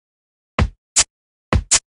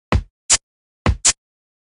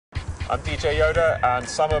I'm DJ Yoda, and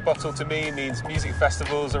summer bottle to me means music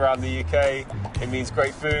festivals around the UK. It means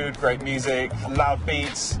great food, great music, loud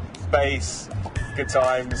beats, bass, good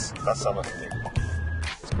times. That's summer for me.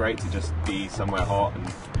 It's great to just be somewhere hot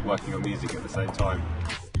and working on music at the same time.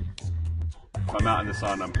 If I'm out in the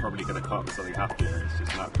sun, I'm probably going to come up with something happier. It's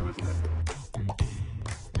just natural, isn't it?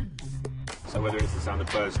 So whether it's the sound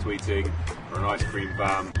of birds tweeting or an ice cream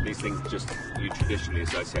van, these things just you traditionally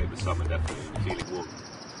associate with summer, definitely, and feeling warm.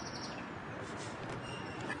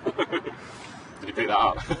 Did you pick that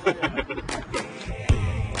up?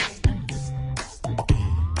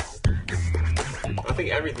 I think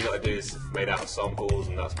everything that I do is made out of samples,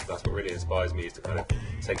 and that's what really inspires me, is to kind of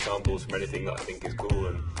take samples from anything that I think is cool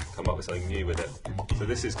and come up with something new with it. So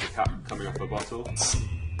this is the cap coming off a bottle,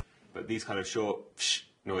 but these kind of short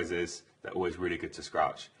noises, they're always really good to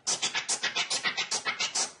scratch.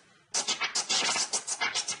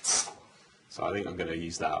 So I think I'm going to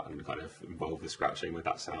use that and kind of involve the scratching with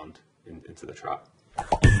that sound into the track.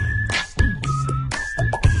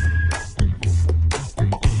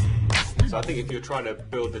 So I think if you're trying to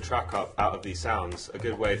build the track up out of these sounds, a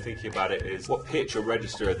good way of thinking about it is what pitch or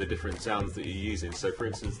register are the different sounds that you're using. So for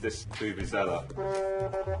instance, this vuvuzela,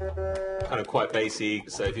 kind of quite bassy,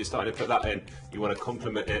 so if you're starting to put that in, you want to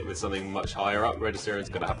complement it with something much higher up register, and it's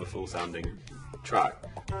going to have a full sounding track.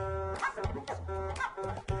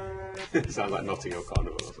 It sounds like Notting Hill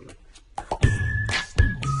Carnival or something.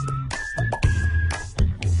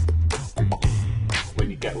 When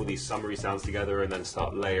you get all these summery sounds together and then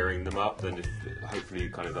start layering them up, then hopefully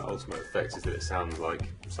kind of the ultimate effect is that it sounds like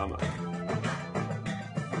summer.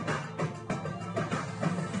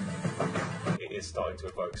 It is starting to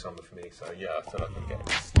evoke summer for me, so yeah, I feel like I'm getting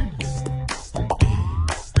it.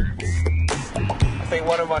 I think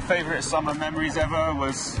one of my favourite summer memories ever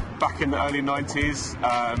was back in the early 90s,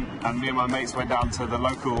 and me and my mates went down to the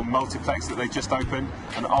local multiplex that they just opened,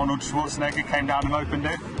 and Arnold Schwarzenegger came down and opened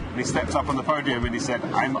it, and he stepped up on the podium and he said,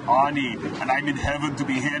 "I'm Arnie, and I'm in heaven to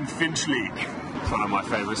be here in Finchley." It's one of my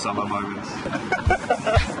favourite summer moments.